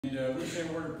And we'll say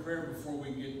a word of prayer before we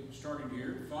get started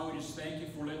here. Father, we just thank you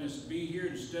for letting us be here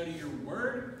and study your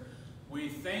word. We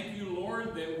thank you,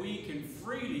 Lord, that we can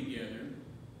free together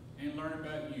and learn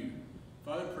about you.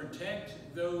 Father,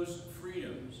 protect those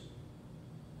freedoms.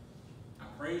 I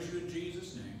praise you in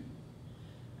Jesus' name.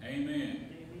 Amen.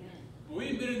 Amen.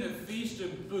 We've been in the Feast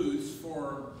of Booths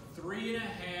for 3.5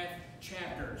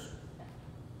 chapters.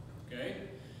 Okay?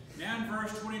 Now in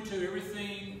verse 22,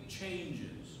 everything changes.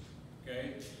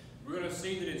 Okay? We're going to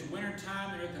see that it's winter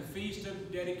time. They're at the Feast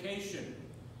of Dedication.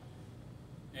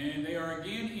 And they are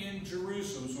again in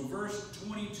Jerusalem. So verse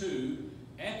 22,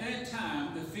 at that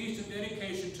time, the Feast of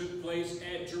Dedication took place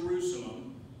at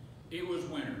Jerusalem. It was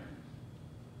winter.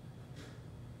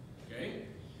 Okay?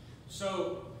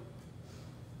 So,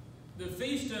 the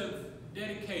Feast of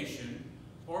Dedication,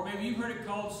 or maybe you've heard it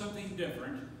called something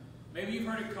different. Maybe you've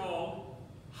heard it called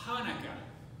Hanukkah.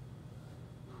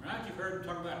 Right? You've heard them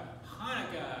talk about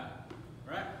Hanukkah.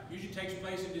 Right? Usually takes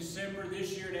place in December.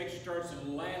 This year it actually starts in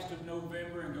the last of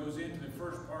November and goes into the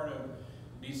first part of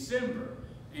December.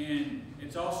 And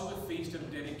it's also the Feast of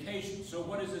Dedication. So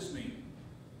what does this mean?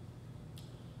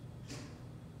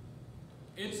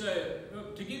 It's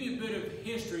to give you a bit of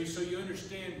history so you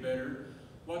understand better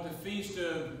what the Feast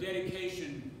of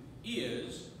Dedication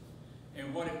is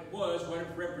and what it was, what it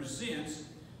represents.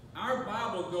 Our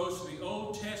Bible goes from the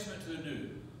Old Testament to the New,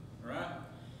 right?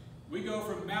 We go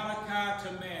from Malachi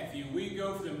to Matthew. We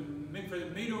go from the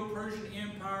Medo-Persian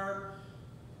Empire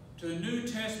to the New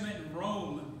Testament and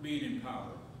Rome being in power.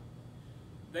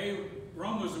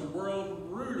 Rome was the world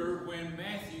ruler when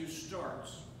Matthew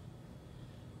starts.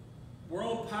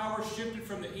 World power shifted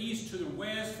from the east to the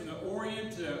west, from the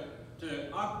Orient to the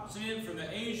Occident, from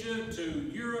the Asia to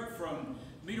Europe, from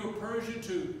Medo-Persia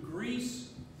to Greece.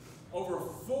 Over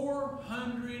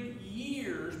 400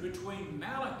 years between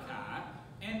Malachi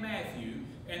and Matthew,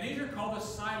 and these are called the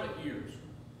silent years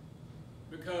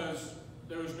because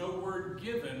there was no word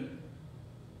given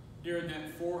during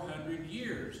that 400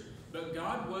 years. But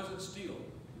God wasn't still.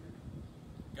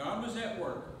 God was at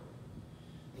work.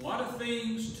 A lot of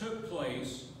things took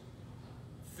place.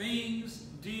 Things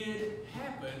did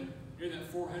happen during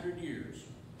that 400 years.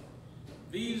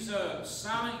 These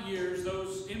silent years,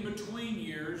 those in-between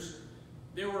years,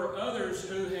 there were others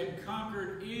who had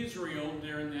conquered Israel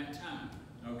during that time.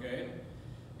 Okay?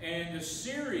 And the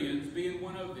Syrians being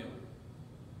one of them.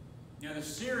 Now the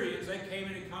Syrians, they came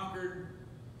in and conquered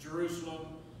Jerusalem,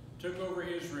 took over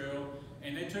Israel,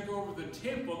 and they took over the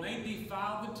temple, and they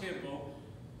defiled the temple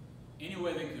any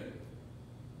way they could,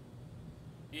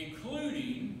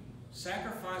 including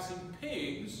sacrificing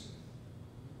pigs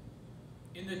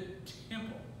in the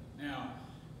temple. Now,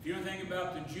 if you don't think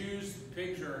about the Jews,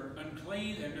 pigs are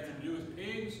unclean, they have nothing to do with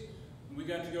pigs. When we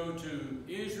got to go to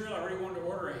Israel, I really wanted to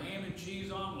order a ham and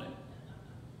cheese omelet.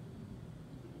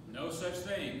 No such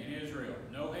thing in Israel.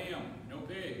 No ham, no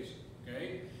pigs.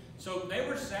 Okay? So they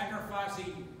were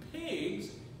sacrificing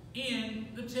pigs in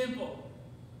the temple.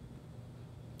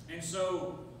 And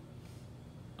so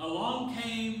along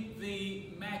came the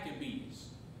Maccabees.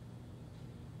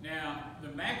 Now,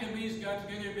 the Maccabees got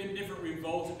together. There have been different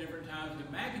revolts at different times.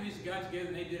 The Maccabees got together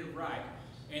and they did it right.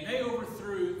 And they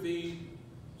overthrew the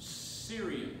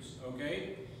Syrians.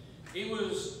 Okay? It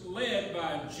was led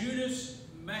by Judas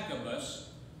Maccabus,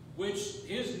 which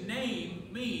his name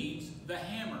means the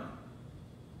hammer.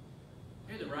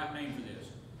 Here's the right name for this.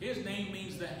 His name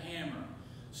means the hammer.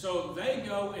 So they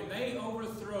go and they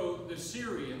overthrow the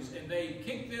Syrians and they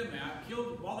kicked them out,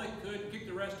 killed all they could, kicked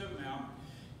the rest of them out,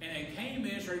 and they came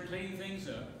in and started cleaning things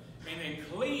up. And they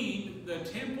cleaned the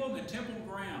temple and the temple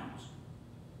grounds.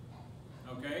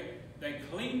 Okay? They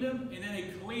cleaned them and then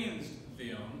they cleansed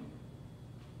them.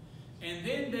 And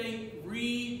then they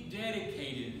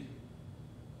rededicated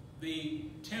the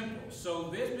temple. So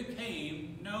this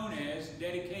became known as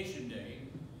Dedication Day,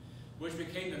 which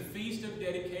became the Feast of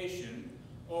Dedication,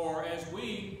 or as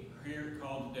we here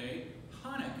call today,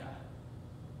 Hanukkah.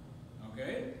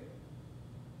 Okay?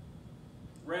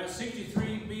 Around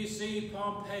 63 BC,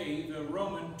 Pompey, the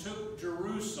Roman, took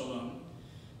Jerusalem,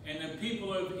 and the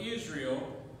people of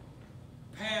Israel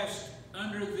passed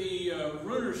under the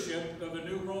rulership of a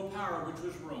new world power, which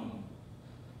was Rome.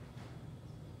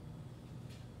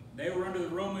 They were under the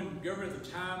Roman government at the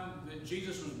time that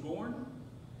Jesus was born.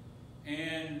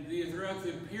 And throughout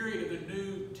the period of the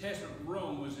New Testament,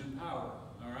 Rome was in power.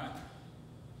 All right?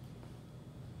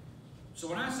 So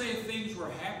when I say things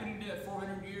were happening in that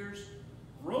 400 years,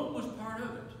 Rome was part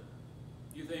of it.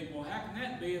 You think, well, how can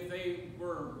that be if they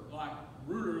were like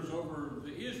rulers over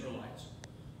the Israelites?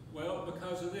 Well,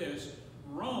 because of this,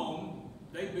 Rome,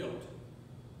 they built.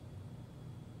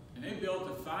 And they built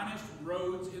the finest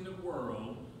roads in the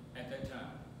world at that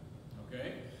time.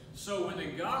 Okay? So when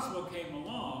the gospel came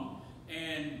along,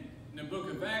 and in the book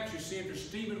of Acts, you see after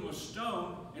Stephen was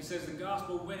stoned, it says the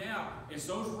gospel went out. It's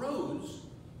those roads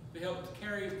that helped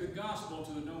carry the gospel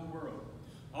to the known world.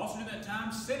 Also during that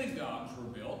time, synagogues were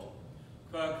built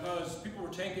because people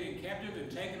were taken in captive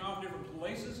and taken off different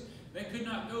places. They could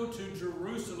not go to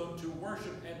Jerusalem to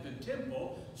worship at the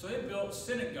temple, so they built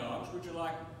synagogues, which are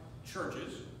like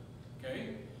churches.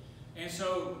 Okay? And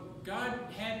so God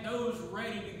had those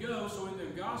ready to go, so when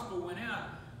the gospel went out,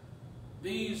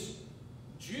 these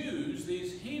Jews,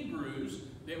 these Hebrews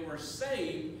that were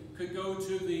saved, could go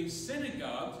to the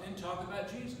synagogues and talk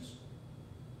about Jesus.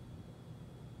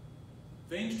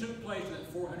 Things took place in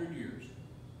that 400 years,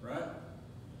 right?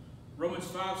 Romans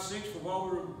 5:6, for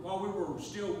while we were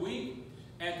still weak,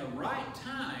 at the right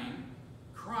time,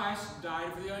 Christ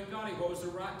died for the ungodly. What was the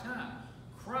right time?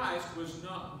 Christ was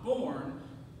not born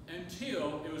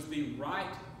until it was the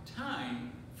right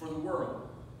time for the world.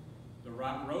 The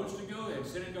right roads to go, they had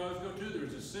synagogues to go to, there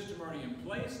was a system already in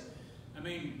place. I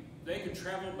mean, they could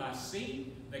travel by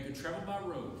sea, they could travel by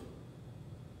road.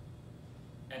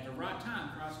 At the right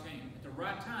time, Christ came. At the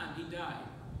right time, he died.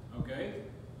 Okay?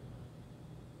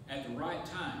 At the right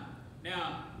time.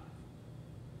 Now,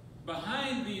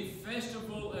 behind the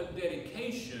festival of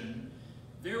dedication,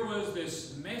 there was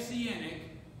this messianic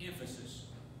emphasis.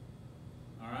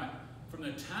 All right? From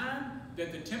the time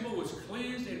that the temple was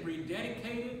cleansed and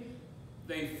rededicated,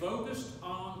 they focused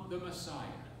on the Messiah.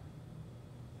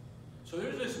 So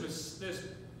there's this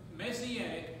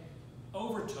messianic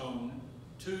overtone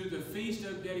to the Feast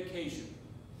of Dedication.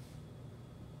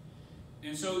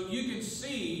 And so you can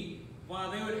see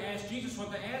why they would ask Jesus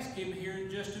what they asked him here in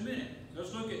just a minute.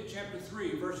 Let's look at chapter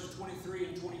 3, verses 23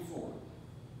 and 24.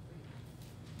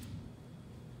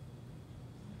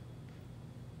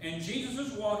 And Jesus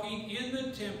was walking in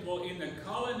the temple in the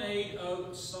colonnade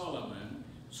of Solomon.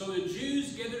 So the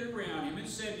Jews gathered around him and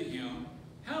said to him,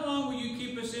 how long will you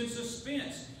keep us in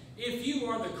suspense? If you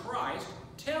are the Christ,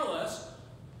 tell us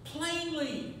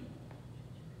plainly.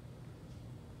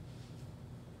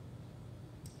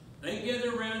 They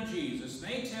gather around Jesus,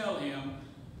 and they tell him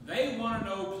they want to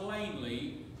know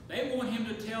plainly, they want him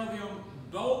to tell them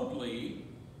boldly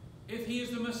if he is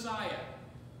the Messiah.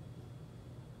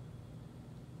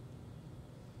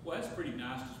 Well, that's pretty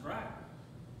nice, right?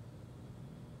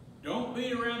 Don't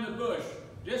beat around the bush.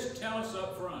 Just tell us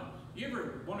up front. You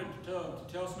ever wanted to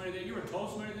tell somebody that? You ever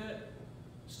told somebody that?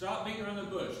 Stop beating around the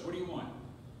bush. What do you want?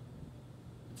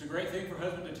 It's a great thing for a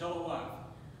husband to tell a wife.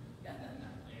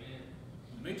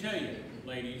 Let me tell you,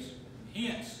 ladies,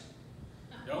 hints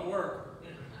don't work.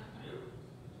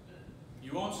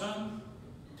 You want something?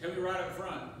 Tell me right up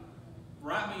front.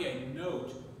 Write me a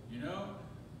note, you know?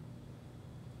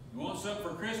 You want something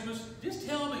for Christmas? Just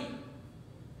tell me.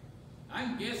 I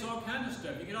can guess all kinds of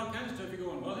stuff. You get all kinds of stuff, you're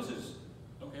going, well, this is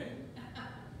okay.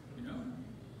 You know?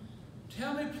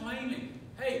 Tell me plainly.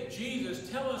 Hey,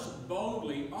 Jesus, tell us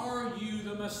boldly, are you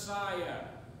the Messiah?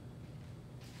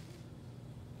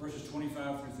 Verses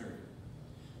 25 through 30.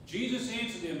 Jesus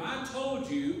answered them, I told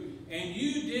you, and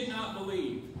you did not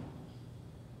believe.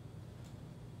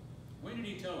 When did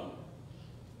he tell them?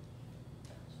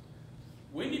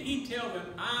 When did he tell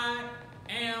them, I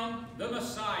am the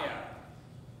Messiah?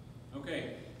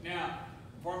 Okay, now,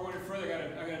 before I go any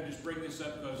further, I got to just bring this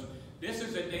up because this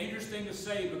is a dangerous thing to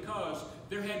say because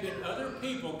there had been other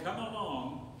people come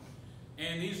along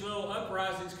and these little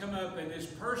uprisings come up and this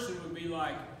person would be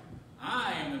like,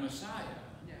 I am the Messiah.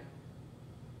 Yeah.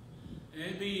 And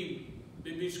it'd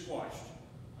be squashed.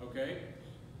 Okay?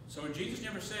 So Jesus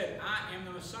never said, I am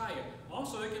the Messiah.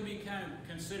 Also, it can be kind of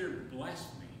considered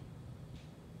blasphemy.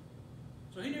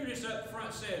 So he never just up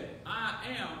front said, I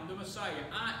am the Messiah.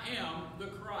 I am the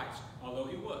Christ. Although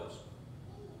he was.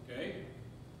 Okay?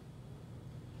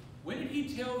 When did he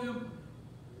tell them?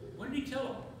 When did he tell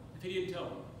them if he didn't tell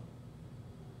them?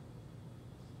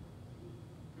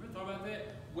 You ever thought about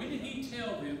that? When did he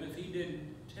tell them if he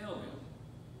didn't tell them?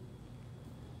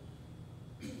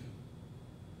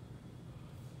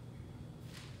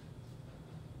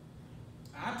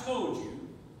 I told you,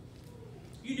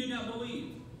 you did not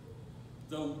believe.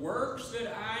 The works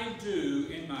that I do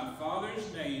in my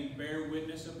Father's name bear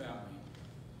witness about me.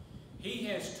 He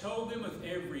has told them of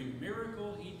every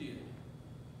miracle he did.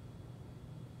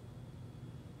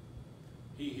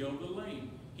 He healed the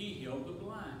lame. He healed the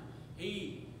blind.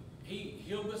 He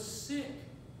healed the sick.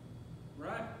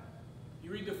 Right?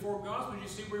 You read the 4 Gospels, you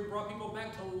see where he brought people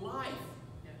back to life.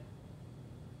 Yeah.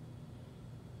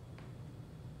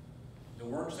 The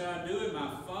works that I do in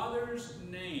my Father's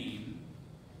name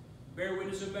bear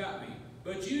witness about me.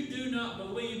 But you do not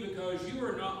believe because you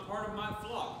are not part of my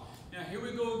flock. Now here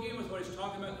we go again with what he's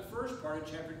talking about in the first part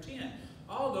of chapter 10.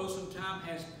 Although some time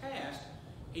has passed,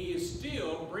 he is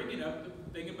still bringing up the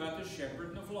thing about the shepherd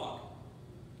and the flock.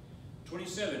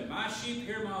 27, my sheep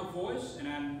hear my voice, and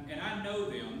I know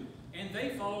them, and they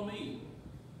follow me.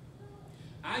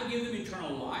 I give them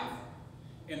eternal life,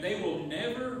 and they will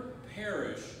never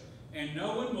perish, and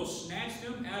no one will snatch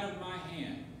them out of my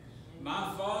hand.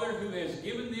 My Father who has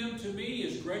given them to me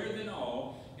is greater than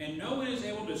all, and no one is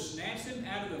able to snatch them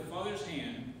out of the Father's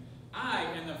hand. I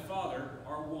and the Father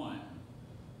are one.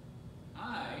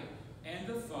 I and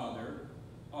the Father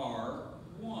are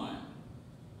one.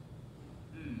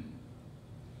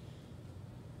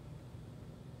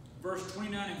 Verse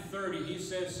 29 and 30, he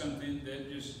says something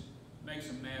that just makes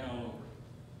them mad all over.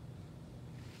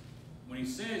 When he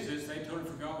says this, they totally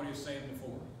forgot what he was saying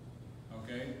before.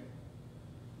 Okay?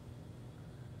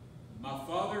 My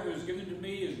Father who has given to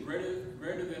me is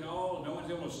greater than all, and no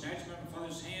one's able to snatch him out of my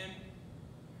Father's hand.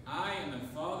 I and the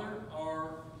Father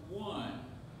are one.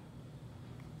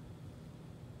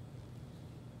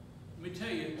 Let me tell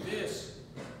you, this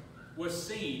was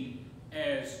seen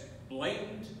as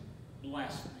blatant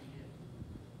blasphemy.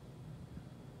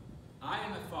 I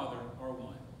and the Father are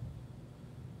one.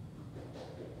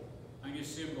 I can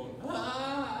just see him going,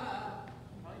 ah!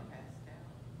 Probably passed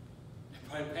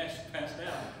out. Probably passed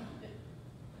out.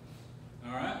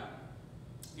 All right?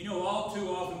 You know, all too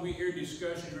often we hear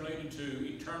discussions related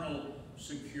to eternal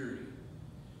security.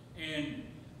 And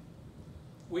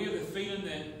we have the feeling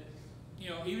that, you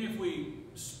know, even if we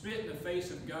spit in the face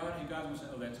of God, and God's going to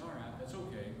say, oh, that's all right, that's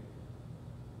okay.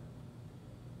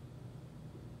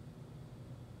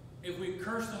 If we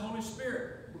curse the Holy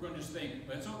Spirit, we're going to just think,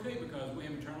 that's okay because we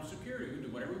have eternal security. We can do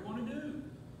whatever we want to do.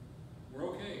 We're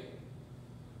okay.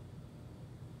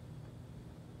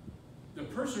 The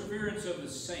perseverance of the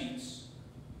saints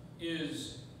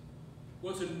is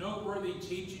what's a noteworthy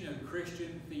teaching of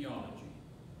Christian theology.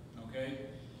 Okay?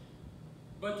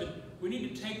 But we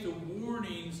need to take the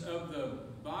warnings of the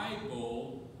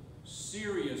Bible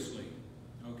seriously.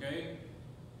 Okay?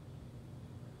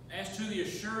 As to the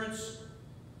assurance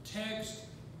text,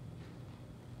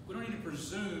 we don't need to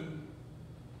presume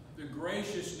the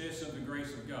graciousness of the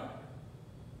grace of God.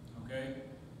 Okay?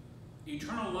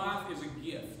 Eternal life is a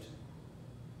gift.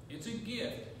 It's a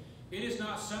gift. It is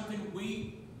not something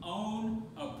we own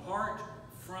apart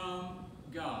from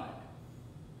God.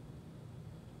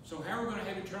 So how are we going to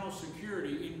have eternal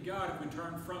security in God if we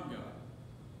turn from God?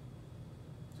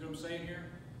 See what I'm saying here?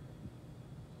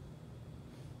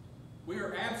 We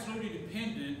are absolutely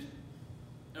dependent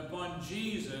upon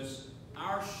Jesus,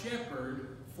 our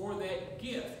shepherd, for that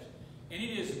gift. And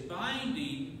it is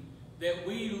binding that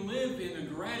we live in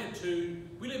gratitude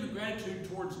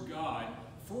towards God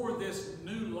for this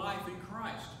new life in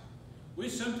Christ. We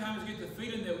sometimes get the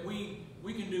feeling that we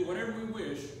can do whatever we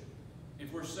wish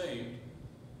if we're saved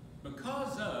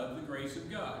because of the grace of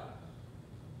God.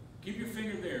 Keep your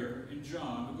finger there in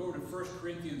John. We'll go over to 1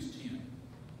 Corinthians 10.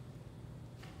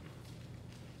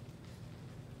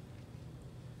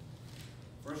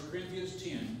 1 Corinthians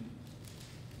 10,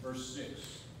 verse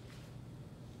 6.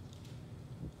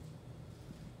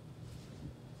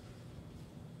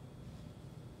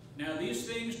 Now these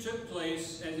things took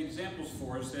place as examples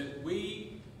for us, that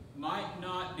we might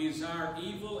not desire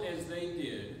evil as they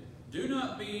did. Do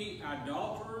not be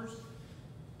idolaters,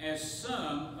 as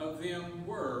some of them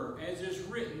were, as is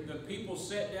written, the people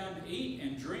sat down to eat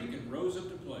and drink and rose up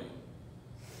to play.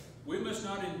 We must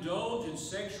not indulge in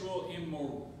sexual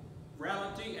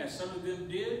immorality, as some of them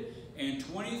did, and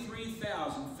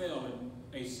 23,000 fell in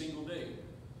a single day.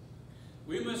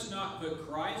 We must not put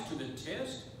Christ to the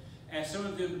test, as some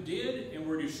of them did, and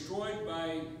were destroyed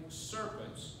by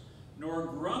serpents, nor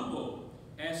grumble,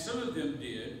 as some of them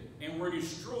did, and were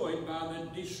destroyed by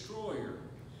the destroyer.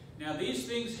 Now these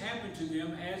things happened to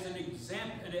them as an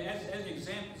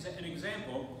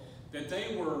example, that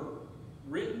they were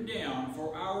written down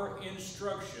for our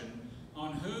instruction,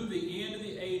 on whom the end of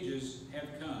the ages have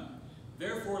come.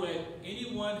 Therefore let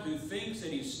anyone who thinks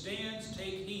that he stands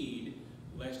take heed,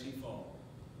 lest he fall.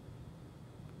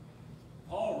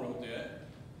 Paul wrote that.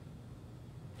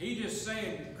 He just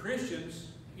saying, Christians,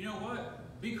 you know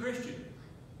what? Be Christian.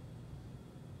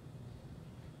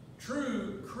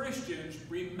 True Christians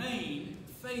remain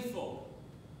faithful.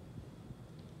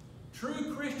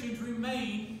 True Christians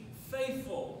remain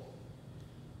faithful.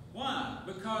 Why?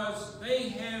 Because they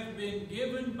have been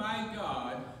given by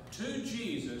God to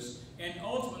Jesus and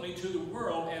ultimately to the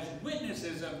world as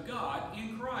witnesses of God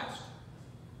in Christ.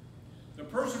 The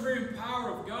persevering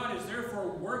power of God is therefore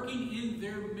working in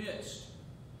their midst.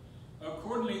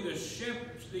 Accordingly, the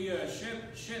shepherd,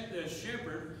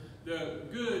 the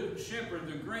good shepherd,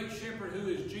 the great shepherd who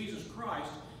is Jesus Christ,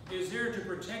 is there to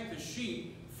protect the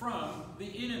sheep from the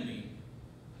enemy.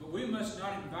 But we must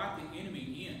not invite the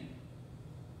enemy in.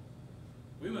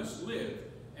 We must live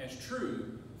as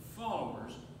true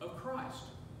followers of Christ.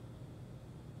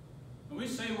 When we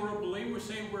say we're a believer, we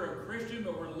say we're a Christian,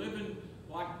 but we're living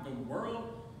like the world,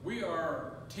 we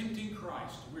are tempting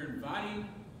Christ. We're inviting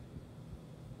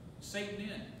Satan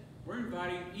in. We're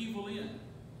inviting evil in.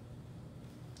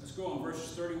 Let's go on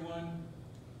verses 31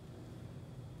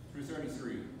 through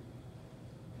 33.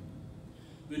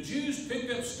 The Jews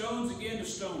picked up stones again to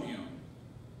stone him.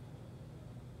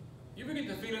 You ever get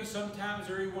the feeling sometimes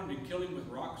they wanted to kill him with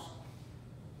rocks?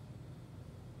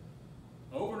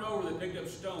 Over and over they picked up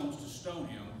stones to stone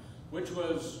him, which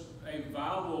was a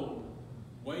viable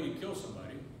way to kill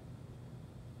somebody.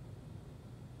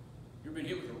 You ever been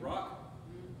hit with a rock?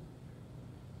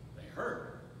 They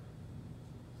hurt.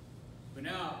 But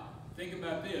now, think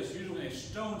about this. Usually when they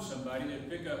stone somebody, they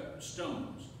pick up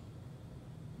stones.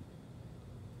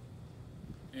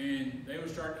 And they would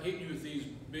start hitting you with these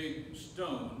big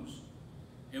stones.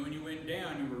 And when you went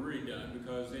down, you were really done,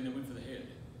 because then they went for the head.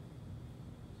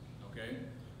 Okay?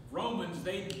 Romans,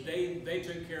 they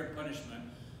took care of punishment.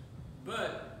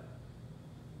 But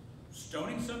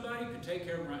stoning somebody could take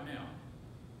care of them right now.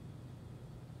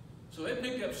 So they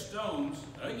picked up stones,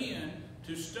 again,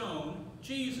 to stone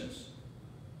Jesus.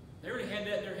 They already had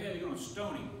that in their head. They're going to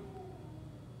stone him.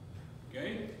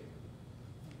 Okay?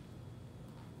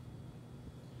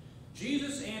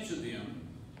 Jesus answered them,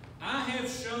 I have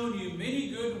shown you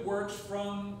many good works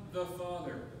from the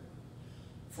Father.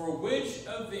 For which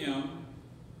of them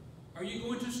are you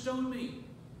going to stone me?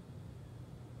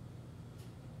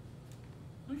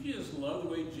 Don't you just love the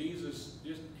way Jesus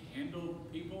just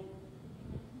handled people?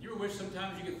 You ever wish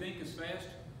sometimes you could think as fast?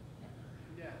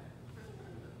 Yeah.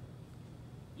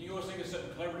 You always think of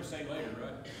something clever to say later,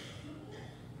 right?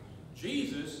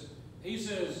 Jesus, he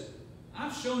says,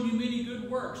 I've shown you many good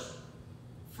works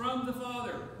from the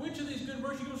Father. Which of these good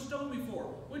works are you going to stone me for?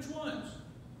 Which ones?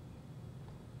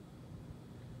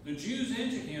 The Jews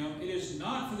answered him, it is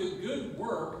not for the good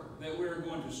work that we are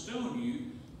going to stone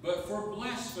you, but for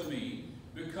blasphemy,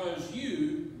 because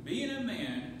you, being a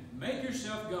man, make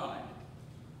yourself God.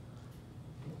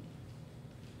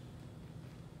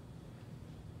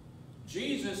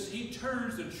 Jesus, he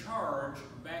turns the charge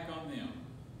back on them.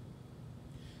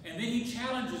 And then he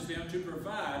challenges them to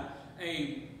provide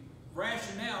a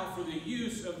rationale for the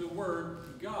use of the word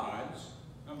gods.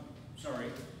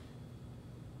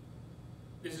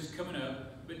 This is coming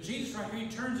up. But Jesus right here,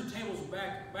 he turns the tables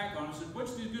back on and says, which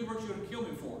of these good works are you going to kill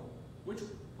me for? Which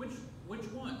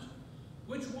ones?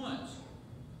 Which ones?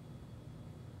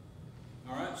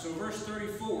 All right, so verse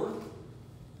 34.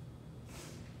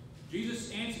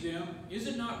 Jesus answered them, is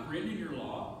it not written in your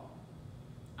law,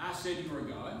 I said you are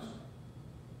gods?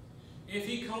 If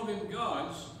he called them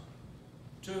gods,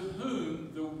 to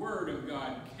whom the word of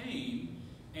God came,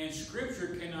 and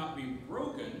Scripture cannot be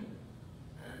broken,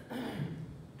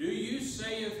 do you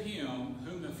say of him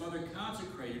whom the Father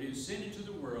consecrated and sent into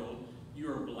the world,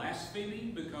 you are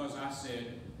blaspheming because I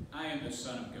said, I am the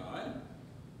Son of God?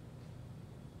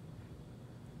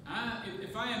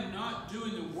 If I am not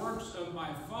doing the works of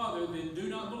my Father, then do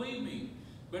not believe me.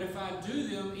 But if I do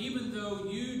them, even though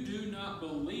you do not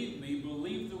believe me,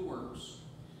 believe the works,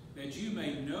 that you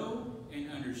may know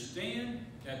and understand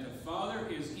that the Father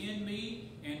is in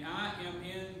me, and I am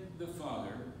in the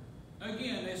Father.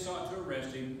 Again, they sought to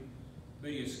arrest him,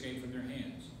 but he escaped from their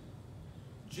hands.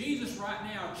 Jesus right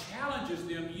now challenges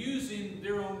them using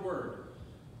their own word,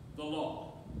 the law.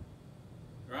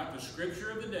 Right? The Scripture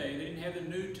of the day. They didn't have the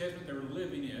New Testament. They were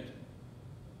living it.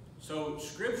 So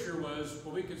Scripture was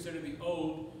what we consider the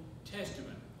Old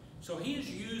Testament. So he is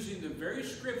using the very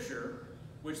Scripture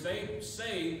which they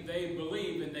say they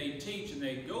believe and they teach and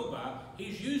they go by.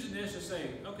 He's using this to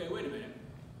say, okay, wait a minute.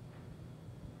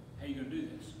 How are you going to do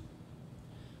this?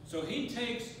 So he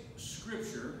takes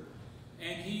Scripture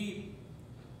and he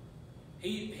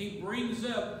brings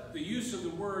up the use of the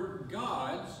word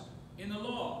gods in the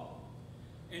law.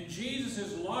 And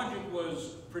Jesus' logic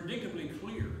was predictably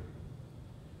clear.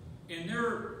 In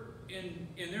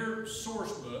their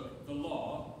source book, the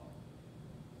law,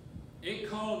 it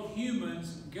called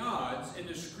humans gods, and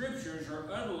the Scriptures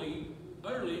are utterly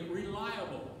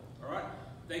reliable. All right?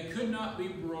 They could not be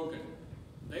broken.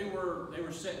 They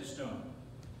were set in stone.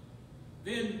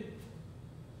 Then,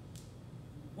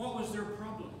 what was their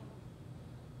problem?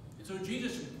 And so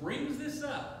Jesus brings this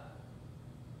up.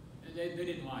 They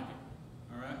didn't like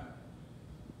it. All right?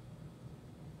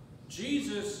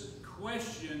 Jesus'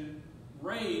 question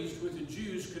raised with the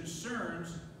Jews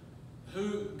concerns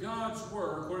who God's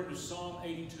were according to Psalm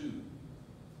 82.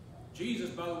 Jesus,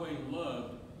 by the way,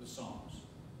 loved the Psalms.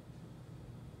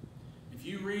 If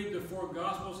you read the four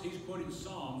Gospels, he's quoting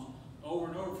Psalms over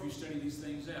and over if you study these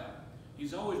things out.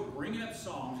 He's always bringing up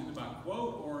Psalms, either by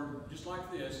quote or just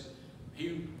like this. He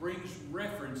brings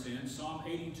reference in Psalm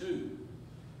 82,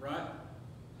 right?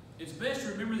 It's best to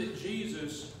remember that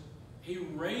Jesus, he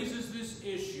raises this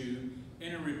issue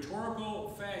in a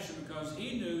rhetorical fashion because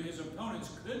he knew his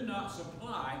opponents could not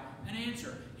supply an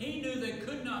answer. He knew they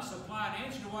could not supply an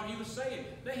answer to what he was saying.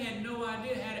 They had no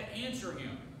idea how to answer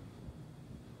him.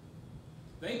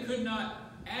 They could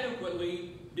not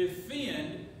adequately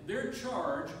defend their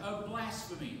charge of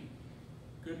blasphemy.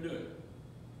 Couldn't do it.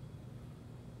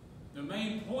 The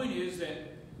main point is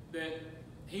that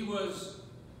he was,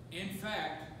 in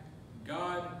fact,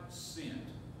 God sent.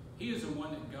 He is the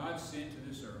one that God sent to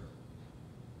this earth.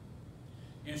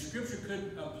 And Scripture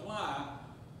could apply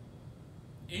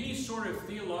any sort of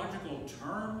theological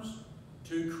terms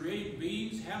to created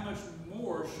beings. How much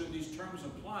more should these terms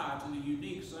apply to the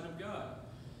unique Son of God?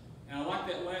 And I like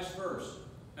that last verse.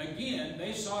 Again,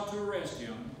 they sought to arrest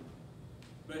him,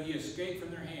 but he escaped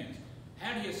from their hands.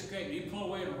 How did he escape? Did he pull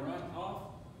away and run off?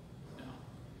 No.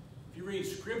 If you read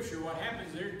Scripture, what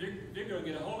happens, they're going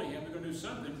to get a hold of him. They're going to do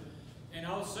something. And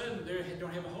all of a sudden, they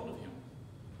don't have a hold of him.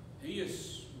 He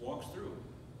just walks through them.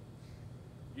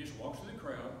 He just walks through the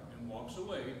crowd and walks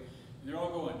away. And they're all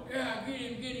going, yeah, get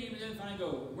him, get him. And then finally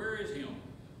go, where is him?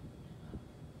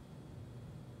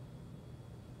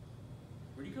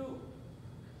 Where'd he go?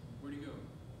 Where'd he go?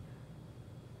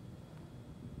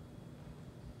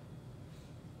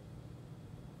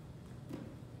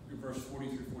 Verse 40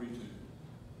 through 42.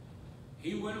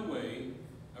 He went away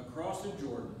across the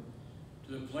Jordan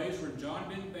to the place where John had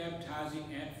been baptizing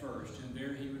at first, and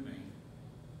there he remained.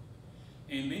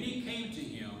 And many came to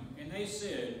him, and they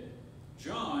said,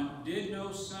 John did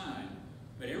no sign,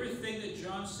 but everything that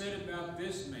John said about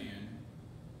this man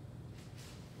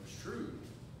was true.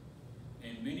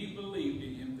 And many believed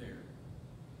in him there.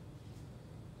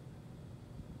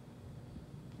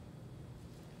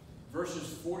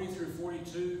 Verses 40 through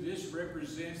 42, this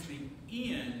represents the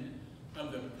end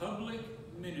of the public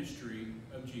ministry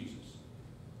of Jesus.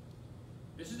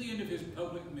 This is the end of his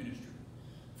public ministry.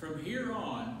 From here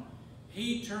on,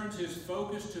 he turns his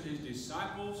focus to his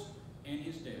disciples and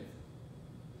his death.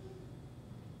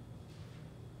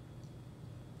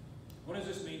 What does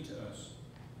this mean to us?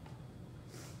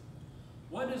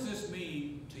 What does this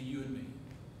mean to you and me?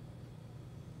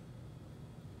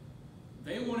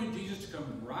 They wanted Jesus to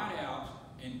come right out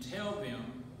and tell them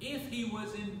if he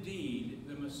was indeed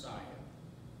the Messiah.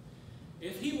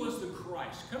 If he was the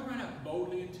Christ, come right out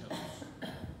boldly and tell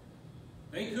us.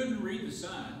 They couldn't read the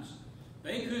signs.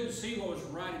 They couldn't see what was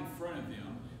right in front of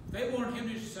them. They wanted him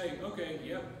to just say, okay,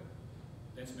 yep,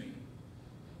 that's me.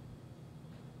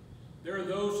 There are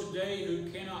those today who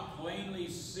cannot plainly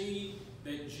see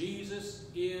that Jesus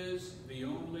is the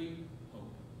only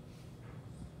hope.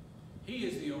 He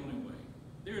is the only way.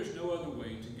 There is no other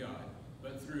way to God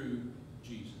but through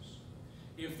Jesus.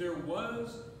 If there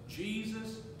was,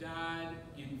 Jesus died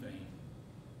in vain.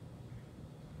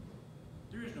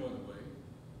 There is no other way.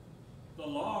 The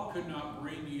law could not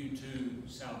bring you to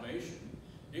salvation.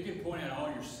 It could point out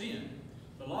all your sin.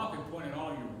 The law could point out all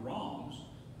your wrongs,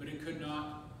 but it could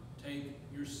not take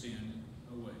your sin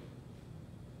away.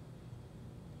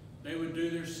 They would do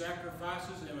their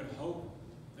sacrifices and they would hope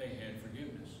they had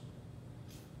forgiveness.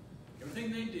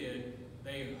 Everything they did,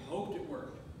 they hoped it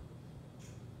worked.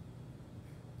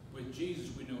 With Jesus,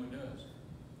 we know it does.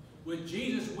 With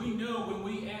Jesus, we know when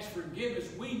we ask forgiveness,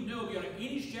 we know beyond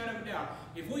any shadow of a doubt,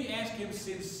 if we ask him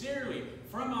sincerely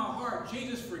from our heart,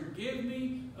 Jesus, forgive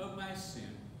me of my sin.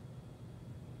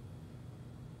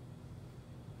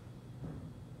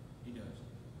 He does.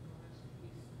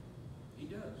 He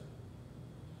does.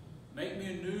 Make me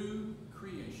a new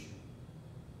creation.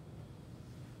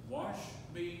 Wash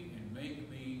me and make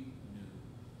me new.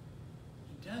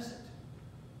 He does it.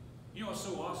 You know what's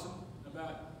so awesome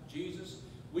about Jesus?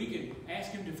 We can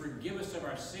ask him to forgive us of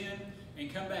our sin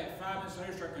and come back 5 minutes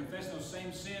later, start confessing those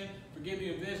same sin. Forgive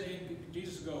me of this. And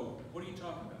Jesus will go, what are you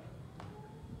talking about?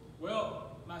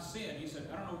 Well, my sin. He said,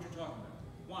 I don't know what you're talking about.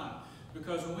 Why?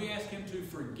 Because when we ask him to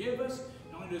forgive us,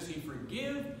 not only does he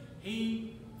forgive,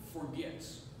 he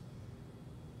forgets.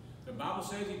 The Bible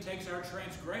says he takes our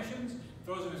transgressions,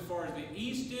 throws them as far as the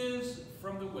east is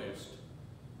from the west.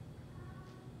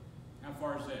 How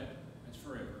far is that? That's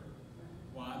forever.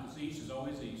 Why? Because the east is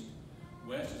always east.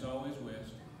 West is always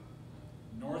west.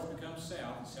 North becomes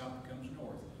south, and south becomes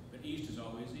north. But east is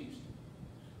always east.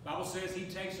 The Bible says he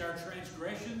takes our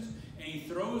transgressions and he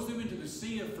throws them into the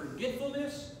sea of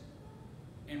forgetfulness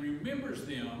and remembers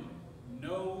them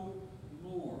no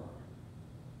more.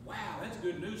 Wow, that's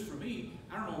good news for me.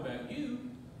 I don't know about you.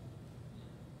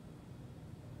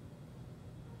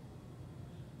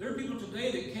 There are people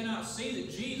today that cannot see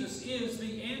that Jesus is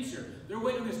the answer. They're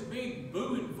waiting for this big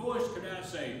booming voice to come down and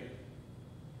say,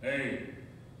 hey,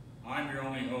 I'm your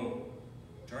only hope.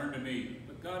 Turn to me.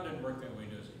 But God doesn't work that way,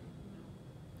 does he?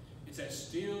 It's that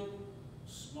still,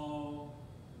 small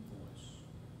voice.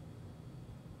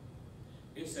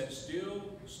 It's that still,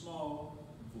 small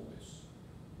voice.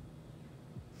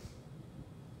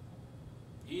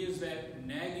 He is that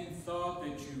nagging thought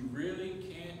that you really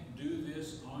can't do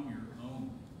this on your own.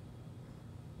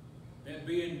 That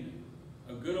being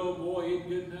a good old boy isn't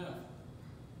good enough.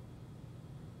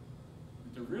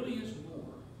 But there really is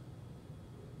more.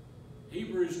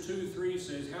 Hebrews 2:3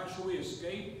 says, how shall we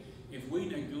escape if we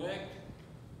neglect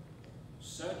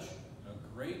such a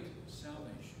great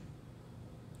salvation?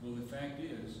 Well, the fact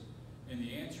is, and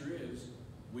the answer is,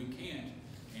 we can't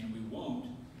and we won't.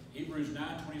 Hebrews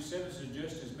 9:27 says,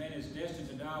 just as man is destined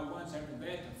to die once, after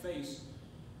that to face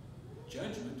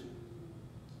judgment.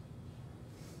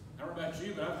 I don't know about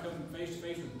you, but I've come face to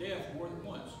face with death more than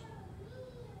once.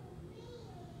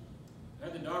 I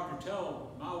had the doctor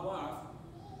tell my wife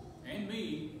and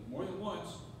me more than once,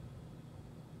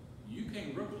 you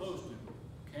came real close to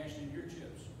cashing in your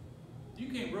chips. You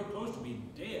came real close to being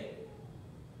dead.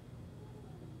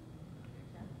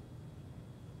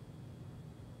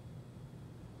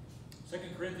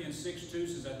 Second Corinthians 6:2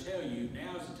 says, I tell you,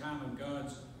 now is the time of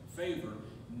God's favor.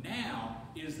 Now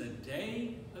is the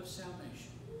day of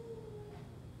salvation.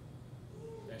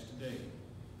 That's today.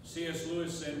 C.S.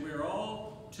 Lewis said, we are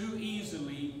all too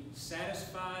easily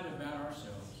satisfied about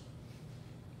ourselves.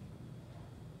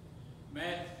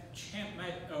 Matt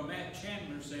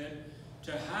Chandler said,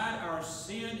 to hide our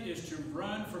sin is to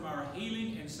run from our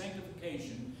healing and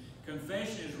sanctification.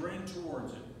 Confession is running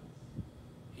towards it.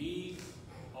 He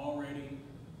already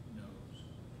knows.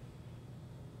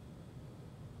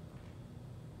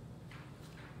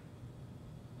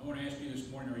 I want to ask you this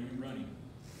morning, are you running?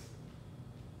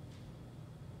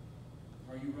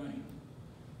 Are you running?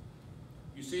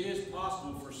 You see, it is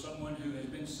possible for someone who has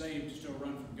been saved to still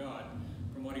run from God,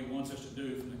 from what he wants us to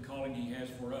do, from the calling he has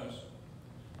for us,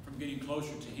 from getting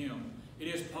closer to him. It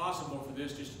is possible for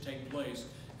this just to take place.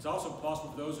 It's also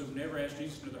possible for those who have never asked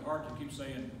Jesus into their heart to keep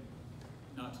saying,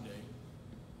 not today.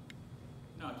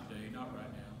 Not today, not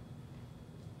right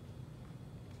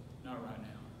now. Not right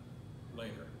now.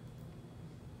 Later.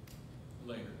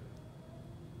 Later.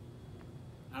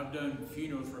 I've done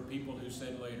funerals for people who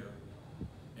said later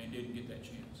and didn't get that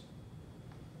chance.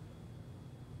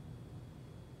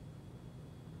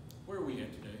 Where are we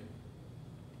at today?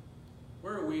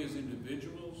 Where are we as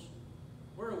individuals?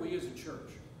 Where are we as a church?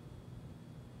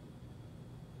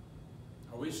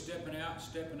 Are we stepping out,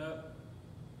 stepping up?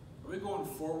 Are we going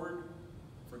forward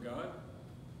for God?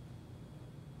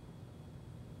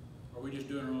 Or are we just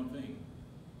doing our own thing?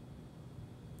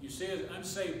 You see, an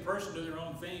unsaved person doing their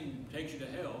own thing takes you to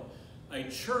hell. A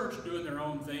church doing their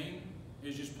own thing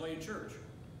is just playing church.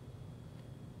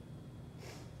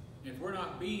 If we're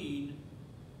not being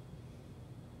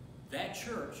that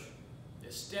church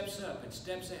that steps up and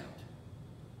steps out,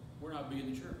 we're not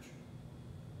being the church.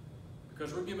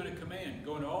 Because we're given a command,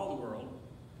 go into all the world,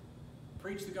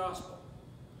 preach the gospel.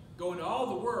 Go into all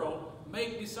the world,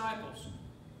 make disciples.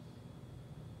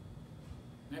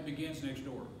 And that begins next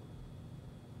door.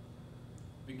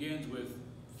 It begins with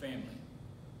family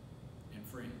and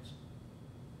friends.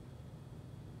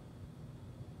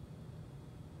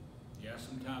 Yeah,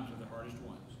 sometimes they're the hardest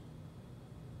ones.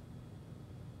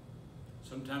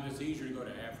 Sometimes it's easier to go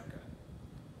to Africa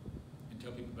and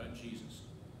tell people about Jesus.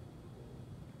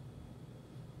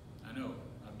 I know,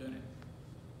 I've done it.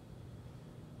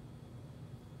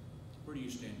 Where do you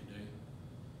stand today?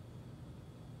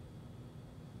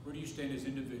 Where do you stand as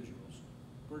individuals?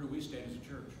 Where do we stand as a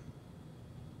church?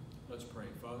 Let's pray.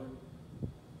 Father,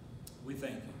 we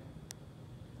thank you.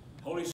 Holy